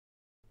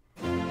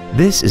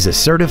This is a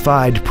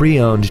certified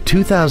pre-owned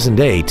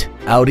 2008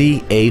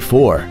 Audi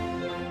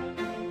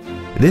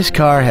A4. This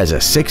car has a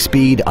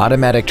 6-speed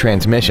automatic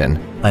transmission,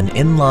 an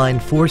inline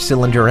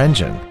 4-cylinder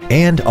engine,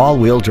 and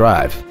all-wheel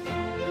drive.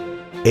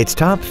 Its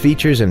top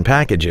features and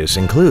packages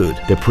include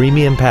the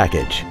premium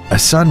package, a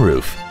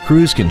sunroof,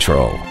 cruise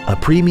control, a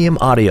premium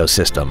audio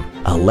system,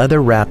 a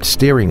leather-wrapped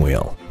steering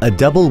wheel, a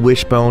double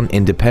wishbone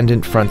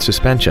independent front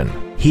suspension,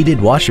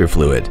 heated washer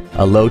fluid,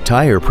 a low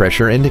tire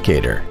pressure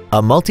indicator,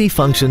 a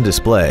multi-function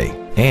display,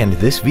 and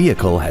this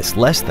vehicle has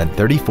less than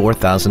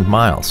 34,000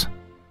 miles.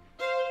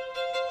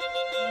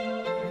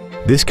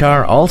 This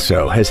car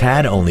also has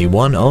had only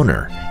one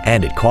owner,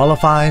 and it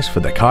qualifies for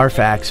the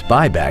Carfax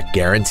buyback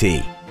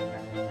guarantee.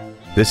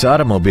 This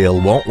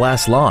automobile won't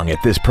last long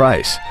at this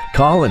price.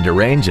 Call and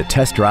arrange a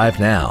test drive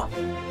now.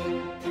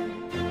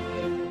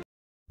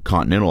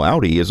 Continental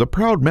Audi is a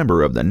proud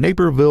member of the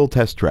Naperville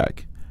Test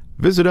Track.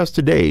 Visit us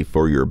today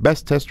for your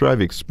best test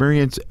drive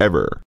experience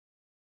ever.